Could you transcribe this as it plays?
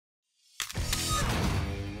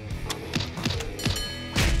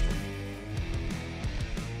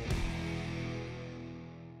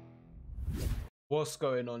What's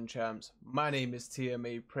going on, champs? My name is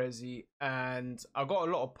TMA Prezi, and I got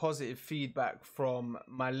a lot of positive feedback from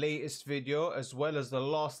my latest video as well as the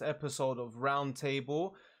last episode of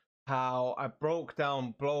Roundtable, how I broke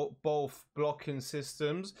down both blocking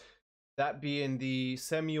systems, that being the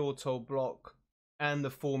semi-auto block and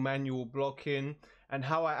the full manual blocking, and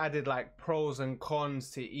how I added like pros and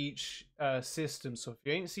cons to each system. So if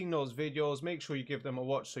you ain't seen those videos, make sure you give them a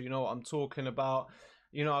watch so you know what I'm talking about.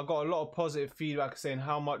 You know, I got a lot of positive feedback saying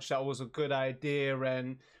how much that was a good idea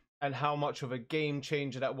and how much of a game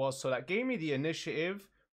changer that was. So that gave me the initiative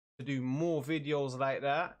to do more videos like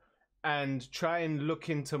that and try and look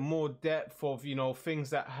into more depth of, you know, things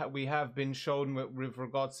that we have been shown with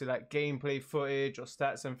regards to like gameplay footage or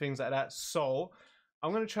stats and things like that. So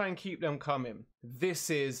I'm going to try and keep them coming. This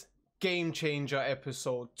is Game Changer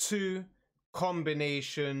episode 2,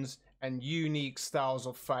 combinations and unique styles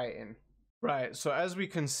of fighting. Right, so as we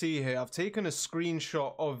can see here, I've taken a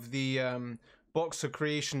screenshot of the boxer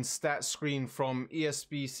creation stat screen from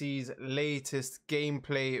ESBC's latest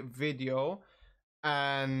gameplay video,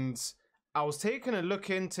 and I was taking a look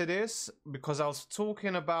into this because I was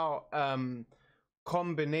talking about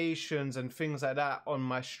combinations and things like that on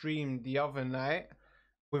my stream the other night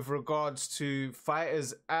with regards to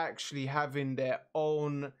fighters actually having their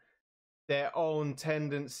own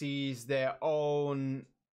tendencies, their own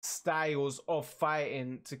styles of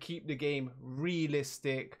fighting to keep the game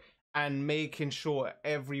realistic and making sure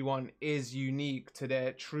everyone is unique to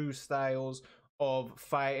their true styles of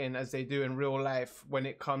fighting as they do in real life when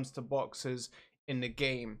it comes to boxers in the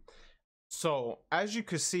game. So as you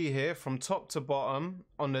can see here, from top to bottom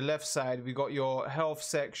on the left side, we got your health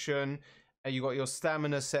section, and you got your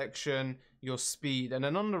stamina section, your speed, and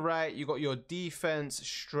then on the right you got your defense,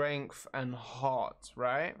 strength and heart,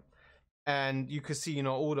 right? And you can see, you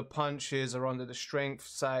know, all the punches are under the strength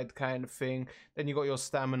side kind of thing. Then you got your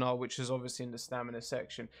stamina, which is obviously in the stamina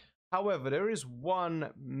section. However, there is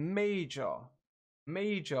one major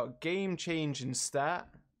game-changing stat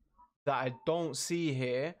that I don't see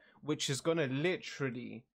here, which is going to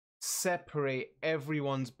literally separate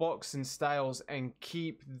everyone's boxing styles and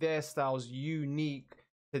keep their styles unique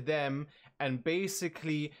to them and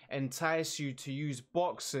basically entice you to use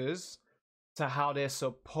boxers to how they're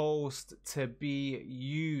supposed to be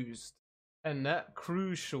used. And that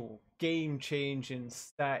crucial game-changing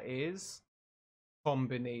stat is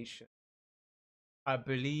combination. I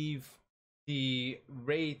believe the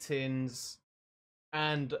ratings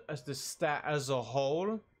and as the stat as a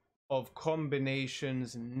whole of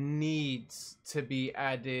combinations needs to be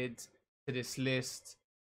added to this list,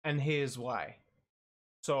 and here's why.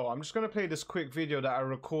 So I'm just going to play this quick video that I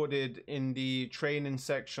recorded in the training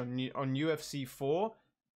section on UFC 4,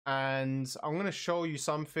 and I'm going to show you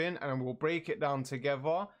something and we'll break it down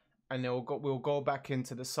together, and then we'll go back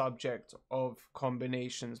into the subject of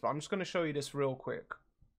combinations. But I'm just going to show you this real quick.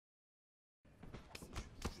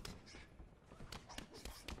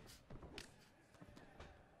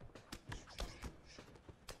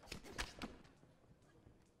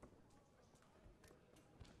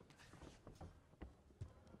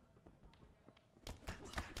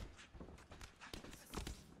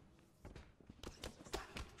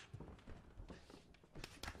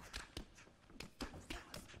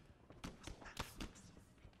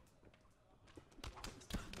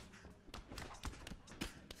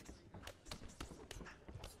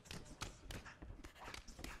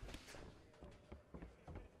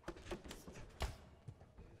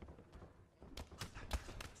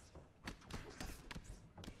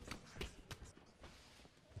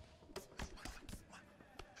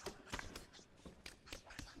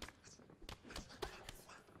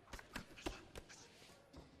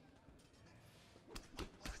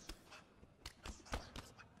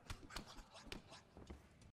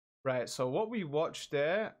 Right, so what we watched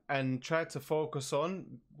there and tried to focus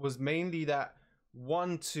on was mainly that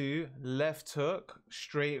 1-2 left hook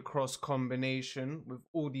straight across combination with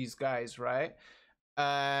all these guys, right?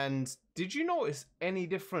 And did you notice any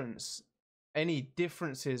differences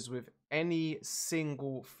with any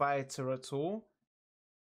single fighter at all?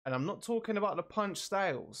 And I'm not talking about the punch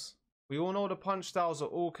styles. We all know the punch styles are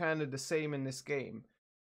all kind of the same in this game,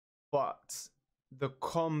 but the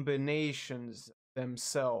combinations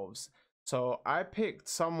themselves. So I picked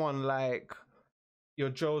someone like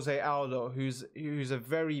your Jose Aldo, who's a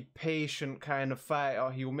very patient kind of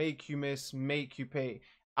fighter. He'll make you miss, make you pay.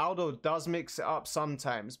 Aldo does mix it up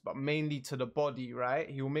sometimes, but mainly to the body, right?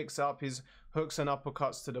 He'll mix up his hooks and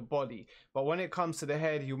uppercuts to the body, but when it comes to the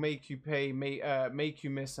head, he'll make you pay, make you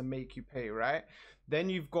miss and make you pay, right? Then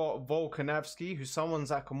you've got Volkanovski, who's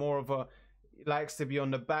someone's like a more of a likes to be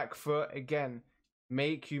on the back foot. Again,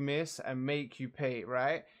 make you miss, and make you pay,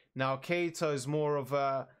 right? Now Keita is more of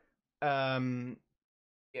a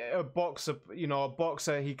boxer, you know, a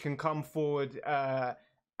boxer. He can come forward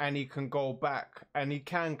and he can go back, and he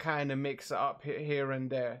can kind of mix it up here and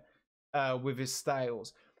there with his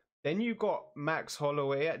styles. Then you got Max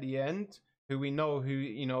Holloway at the end, who we know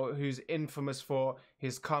who's infamous for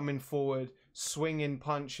his coming forward, swinging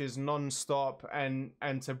punches non-stop, and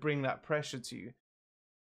to bring that pressure to you.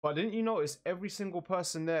 But didn't you notice every single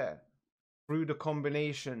person there through the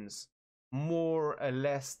combinations more or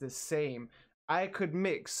less the same? I could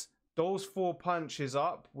mix those 4 punches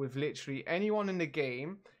up with literally anyone in the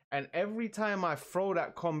game, and every time I throw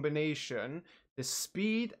that combination, the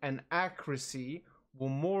speed and accuracy will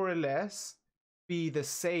more or less be the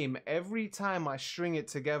same every time I string it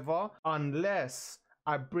together, unless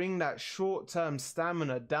I bring that short-term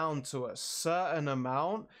stamina down to a certain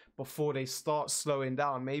amount before they start slowing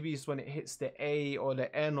down. Maybe it's when it hits the A or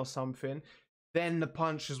the N or something, then the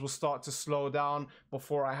punches will start to slow down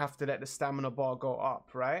before I have to let the stamina bar go up,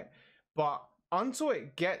 right? But until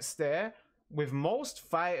it gets there, with most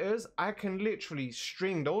fighters, I can literally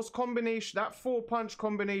string those combination, that 4-punch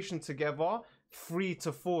combination together 3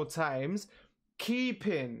 to 4 times,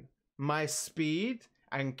 keeping my speed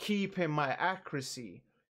and keeping my accuracy.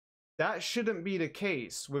 That shouldn't be the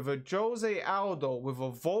case with a Jose Aldo, with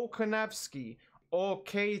a Volkanovski or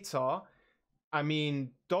Keita. I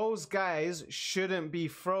mean, those guys shouldn't be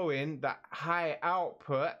throwing that high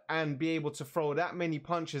output and be able to throw that many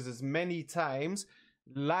punches as many times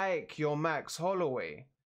like your Max Holloway.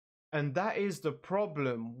 And that is the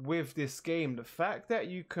problem with this game. The fact that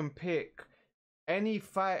you can pick any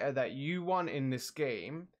fighter that you want in this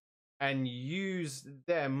game and use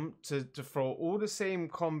them to throw all the same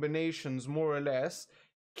combinations more or less,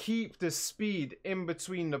 keep the speed in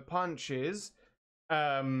between the punches,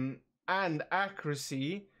 and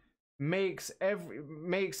accuracy, makes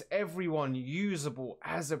everyone usable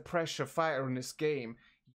as a pressure fighter in this game.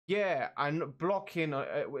 Yeah, and blocking,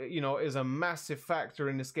 is a massive factor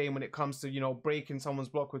in this game when it comes to, breaking someone's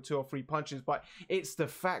block with 2 or 3 punches. But it's the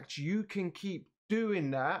fact you can keep doing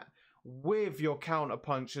that with your counter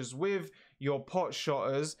punches, with your pot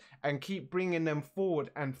shotters, and keep bringing them forward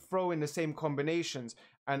and throwing the same combinations.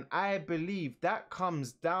 And I believe that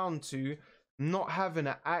comes down to not having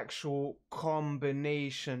an actual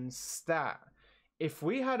combination stat. If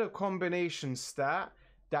we had a combination stat,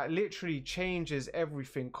 that literally changes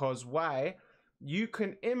everything. Because why? You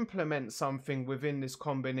can implement something within this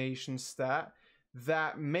combination stat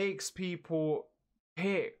that makes people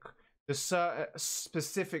pick the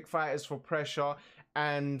specific fighters for pressure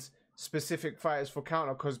and specific fighters for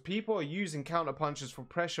counter, because people are using counter punches for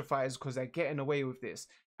pressure fighters because they're getting away with this.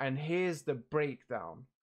 And here's the breakdown.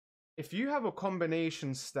 If you have a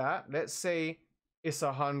combination stat, let's say it's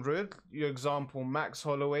 100, your example, Max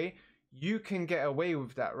Holloway, you can get away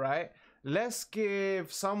with that, right? Let's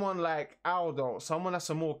give someone like Aldo, someone that's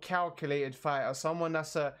a more calculated fighter, someone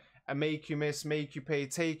that's a make you miss, make you pay,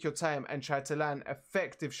 take your time and try to land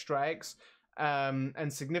effective strikes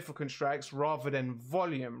and significant strikes rather than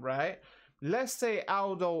volume, right? Let's say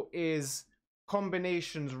Aldo is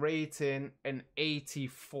combinations rating an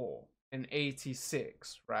 84, an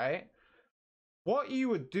 86, right? What you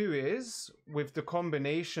would do is, with the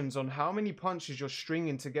combinations on how many punches you're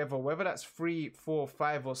stringing together, whether that's 3, 4,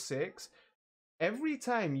 5, or 6, every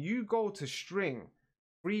time you go to string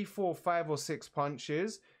 3, 4, 5, or 6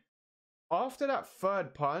 punches, after that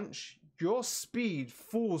 3rd punch, your speed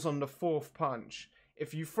falls on the 4th punch.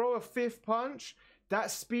 If you throw a 5th punch, that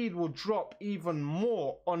speed will drop even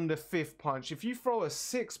more on the 5th punch. If you throw a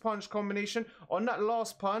 6-punch combination, on that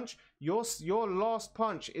last punch, your last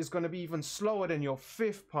punch is going to be even slower than your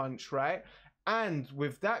 5th punch, right? And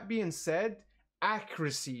with that being said,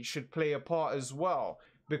 accuracy should play a part as well.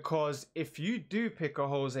 Because if you do pick a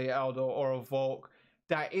Jose Aldo or a Volk,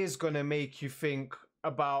 that is going to make you think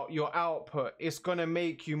about your output. It's going to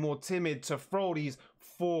make you more timid to throw these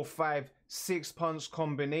 4, 5, 6-punch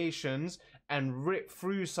combinations and rip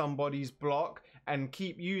through somebody's block and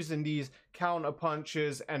keep using these counter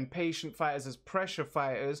punches and patient fighters as pressure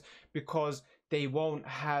fighters, because they won't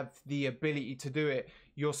have the ability to do it.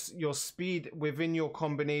 Your speed within your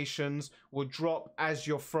combinations will drop as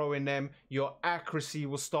you're throwing them. Your accuracy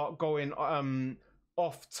will start going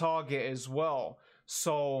off target as well.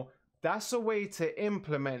 So that's a way to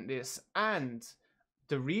implement this. And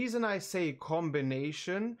the reason I say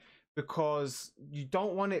combination, because you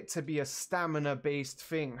don't want it to be a stamina based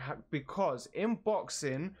thing, because in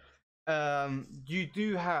boxing you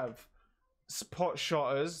do have pot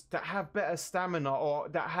shotters that have better stamina, or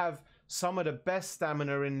that have some of the best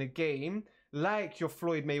stamina in the game, like your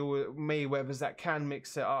Floyd Mayweathers that can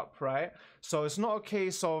mix it up, right? So it's not a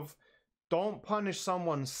case of don't punish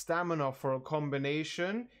someone's stamina for a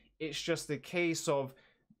combination. It's just a case of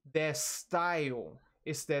their style.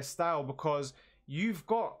 It's their style, because you've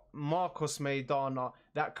got Marcos Maidana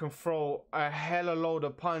that can throw a hella load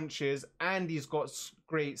of punches and he's got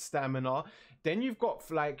great stamina. Then you've got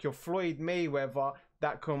like your Floyd Mayweather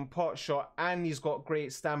that can pot shot and he's got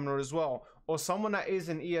great stamina as well. Or someone that is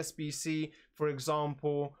in ESBC, for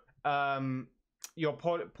example, your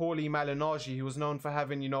Paulie Malignaggi, he was known for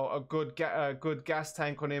having, you know, a good gas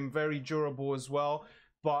tank on him, very durable as well,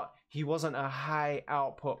 but he wasn't a high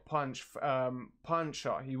output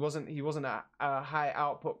puncher. He wasn't a high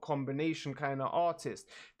output combination kind of artist.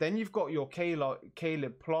 Then you've got your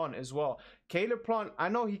Caleb Plant as well. Caleb Plant, I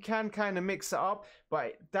know he can kind of mix it up,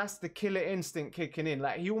 but that's the killer instinct kicking in.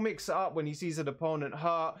 Like, he'll mix it up when he sees an opponent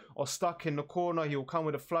hurt or stuck in the corner. He'll come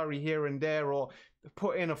with a flurry here and there, or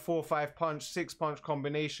put in a 4-5 punch, 6 punch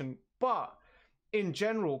combination. But in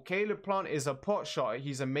general, Caleb Plant is a pot shot.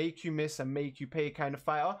 He's a make you miss and make you pay kind of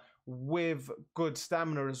fighter with good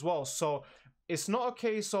stamina as well. So it's not a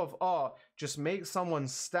case of, just make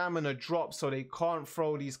someone's stamina drop so they can't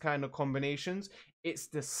throw these kind of combinations. It's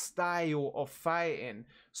the style of fighting.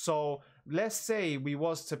 So let's say we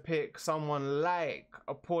was to pick someone like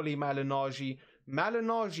a Paulie Malignaggi.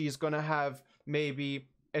 Malignaggi is going to have maybe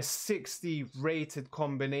a 60 rated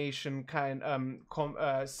combination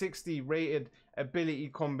 60 rated ability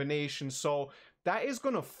combination. So that is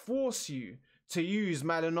going to force you to use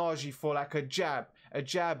Malignaggi for like a jab,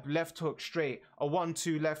 left hook straight, a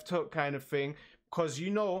 1-2 left hook kind of thing, because you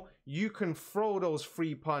know you can throw those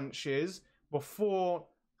 3 punches before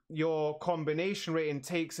your combination rating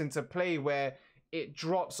takes into play, where it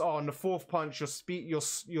drops on the 4th punch.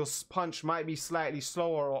 Your punch might be slightly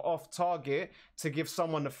slower or off target to give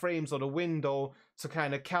someone the frames or the window to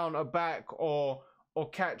kind of counter back or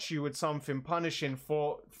catch you with something punishing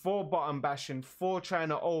for button bashing, for trying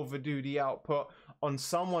to overdo the output on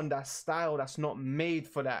someone that's style that's not made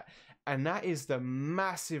for that. And that is the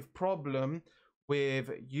massive problem with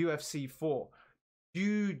UFC 4.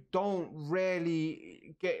 You don't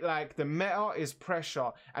really get, like, the meta is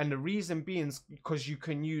pressure, and the reason being is because you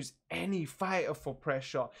can use any fighter for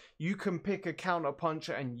pressure. You can pick a counter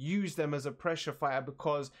puncher and use them as a pressure fighter,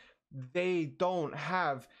 because they don't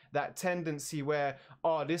have that tendency where,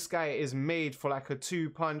 this guy is made for like a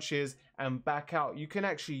 2 punches and back out. You can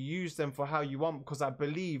actually use them for how you want, because I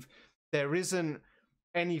believe there isn't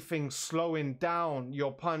anything slowing down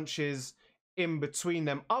your punches in between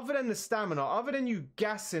them other than the stamina. Other than you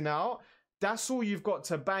gassing out, that's all you've got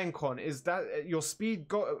to bank on, is that your speed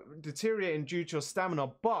got deteriorating due to your stamina,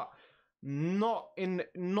 but not in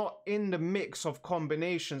the mix of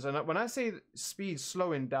combinations. And when I say speed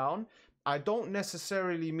slowing down, I don't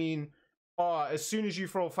necessarily mean as soon as you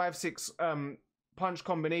throw a 5-6 punch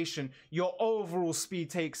combination, your overall speed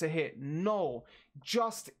takes a hit. No,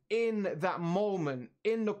 just in that moment,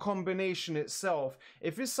 in the combination itself.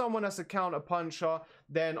 If it's someone that's a counter puncher,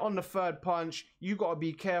 then on the 3rd punch, you got to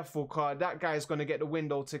be careful, cause that guy's going to get the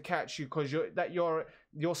window to catch you, because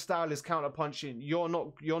your style is counter punching. You're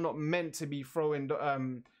not meant to be throwing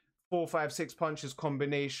 4, 5, 6 punches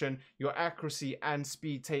combination. Your accuracy and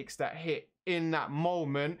speed takes that hit in that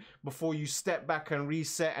moment before you step back and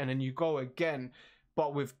reset, and then you go again.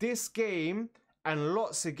 But with this game and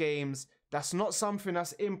lots of games, that's not something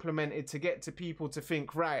that's implemented to get to people to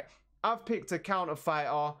think, right, I've picked a counter fighter,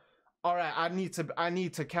 all right, I need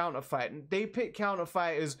to counter fight. They pick counter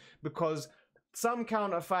fighters because some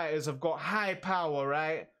counter fighters have got high power,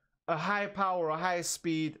 right? A high power, a high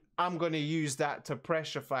speed. I'm going to use that to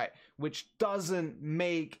pressure fight, which doesn't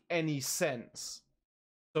make any sense.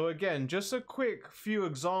 So again, just a quick few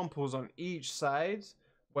examples on each side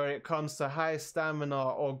where it comes to high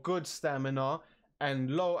stamina or good stamina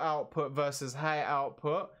and low output versus high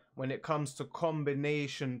output when it comes to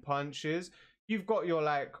combination punches. You've got your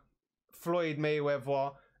like Floyd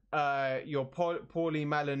Mayweather, your Paulie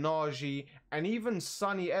Malignaggi, and even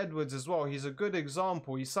Sonny Edwards as well. He's a good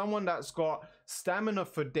example. He's someone that's got stamina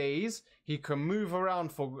for days. He can move around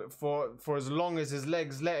for as long as his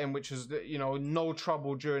legs let him, which is, you know, no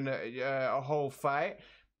trouble during a whole fight.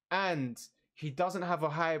 And he doesn't have a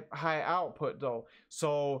high output though.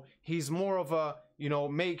 So he's more of a, you know,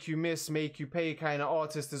 make you miss, make you pay kind of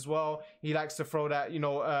artist as well. He likes to throw that, you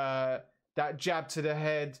know, that jab to the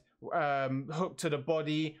head, hook to the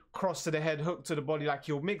body, cross to the head, hook to the body. Like,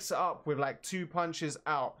 he'll mix it up with like 2 punches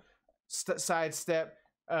out, side step,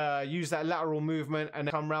 use that lateral movement, and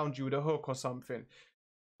then come around you with a hook or something.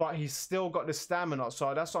 But he's still got the stamina.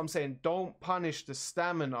 So that's what I'm saying. Don't punish the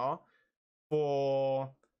stamina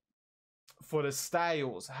for the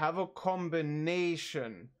styles. Have a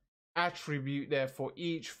combination attribute there for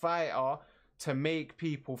each fighter to make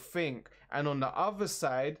people think. And on the other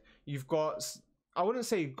side, you've got, I wouldn't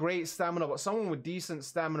say great stamina, but someone with decent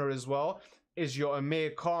stamina as well is your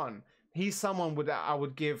Amir Khan. He's someone with that I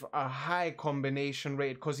would give a high combination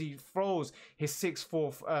rate, because he throws his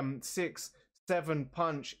 6-4, 6-7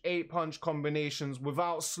 punch, 8 punch combinations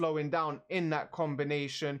without slowing down in that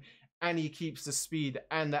combination, and he keeps the speed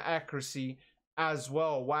and the accuracy as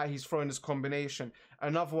well while he's throwing this combination.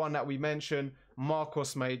 Another one that we mentioned,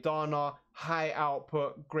 Marcos Maidana, high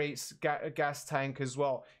output, great gas tank as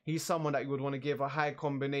well. He's someone that you would want to give a high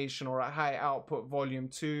combination or a high output volume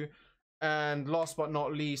to. And last but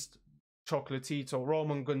not least, Chocolatito,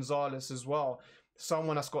 Roman Gonzalez as well.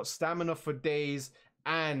 Someone that's got stamina for days,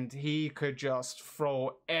 and he could just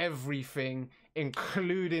throw everything,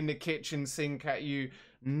 including the kitchen sink at you,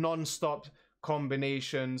 non-stop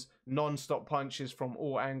combinations, non-stop punches from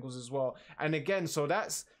all angles as well. And again, so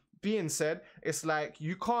that's being said, it's like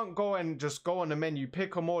you can't go and just go on the menu,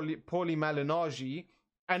 pick a Paulie Malignaggi,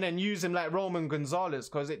 and then use him like Roman Gonzalez,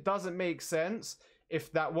 because it doesn't make sense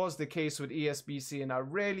if that was the case with ESBC. And I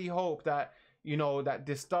really hope that, you know, that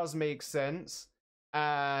this does make sense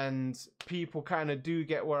and people kind of do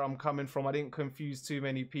get where I'm coming from. I didn't confuse too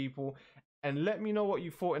many people. And let me know what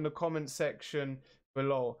you thought in the comment section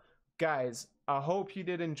below. Guys, I hope you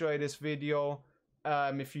did enjoy this video.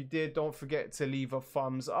 If you did, don't forget to leave a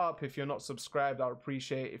thumbs up. If you're not subscribed, I'd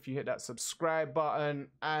appreciate if you hit that subscribe button.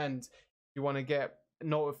 And if you want to get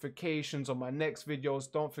notifications on my next videos,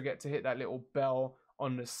 don't forget to hit that little bell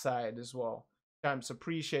on the side as well. Champs,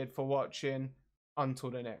 appreciate for watching. Until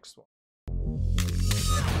the next one.